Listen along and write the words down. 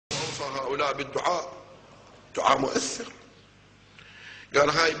أوصى هؤلاء بالدعاء، دعاء مؤثر. قال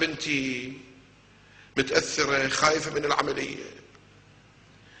هاي بنتي متأثرة خايفة من العملية،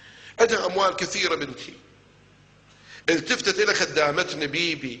 عندها أموال كثيرة بنتي. التفتت إلى خدامتنا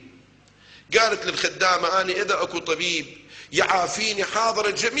بيبي، قالت للخدامة أنا إذا أكو طبيب يعافيني حاضرة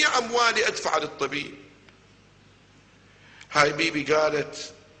جميع أموالي أدفع للطبيب. هاي بيبي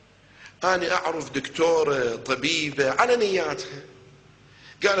قالت أنا أعرف دكتورة طبيبة على نياتها،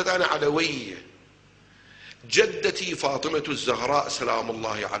 قالت أنا علوية، جدتي فاطمة الزهراء سلام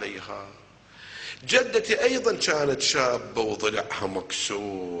الله عليها، جدتي أيضا كانت شابة وضلعها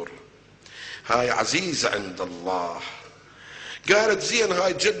مكسور، هاي عزيزة عند الله. قالت زين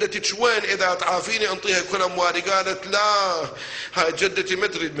هاي جدتك وين إذا تعافيني أنطيها كل أموالي؟ قالت لا، هاي جدتي ما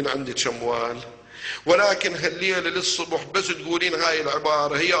تريد من عندك أموال، ولكن هالليلة للصبح بس تقولين هاي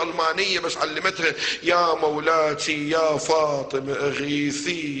العبارة، هي ألمانية بس علمتها يا مولاتي يا فاطمة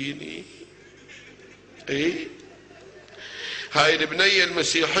أغيثيني. إيه؟ هاي البنية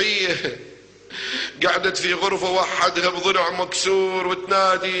المسيحية قعدت في غرفة وحدها بضلع مكسور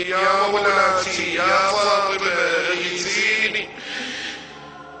وتنادي يا مولاتي يا فاطمة أغيثيني.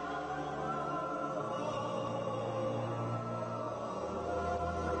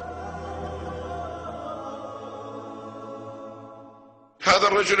 هذا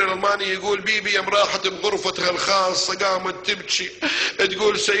الرجل الألماني يقول بيبي يوم راحت بغرفتها الخاصة قامت تبكي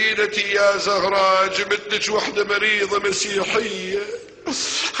تقول سيدتي يا زهراء جبت لك وحدة مريضة مسيحية،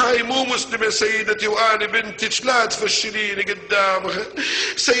 هاي مو مسلمة سيدتي وأنا بنتك لا تفشليني قدامها،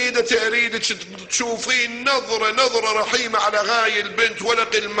 سيدتي أريدك تشوفين نظرة رحيمة على هاي البنت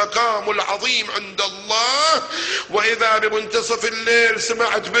ولق المقام العظيم عند الله. وإذا بمنتصف الليل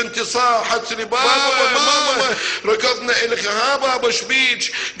سمعت بنتي صاحت لي بابا ماما ركضنا إلك، ها بابا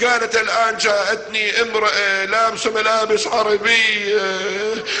شبيك؟ قالت الآن جاءتني امرأة لابسة ملابس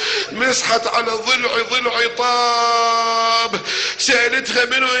عربية مسحت على ضلعي طاب، سألتها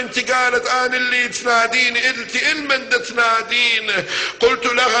منو انت؟ قالت انا اللي تناديني. قلت المن تنادين؟ قلت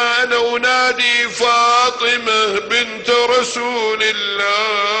لها انا انادي فاطمة بنت رسول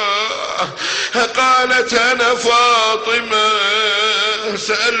الله. قالت انا فاطمة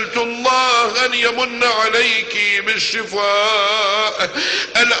سألت الله ان يمن عليك بالشفاء،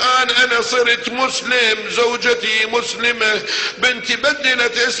 الان انا صرت مسلم، زوجتي مسلمة، بنتي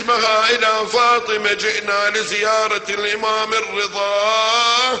بدلت اسمها الى فاطمة، جئنا لزيارة الامام الرضا،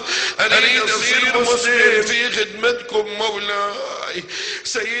 اريد اصير مسلم في خدمتكم مولاي.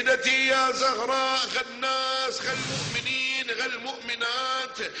 سيدتي يا زهراء خلناس خلمؤمنين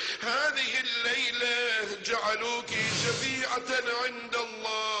خلمؤمنات، هذه الليلة جعلوك شفيعة عند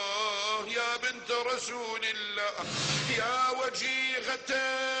الله يا بنت رسول الله، يا وجيهة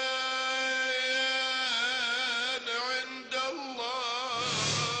عند الله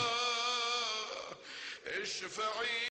اشفعي.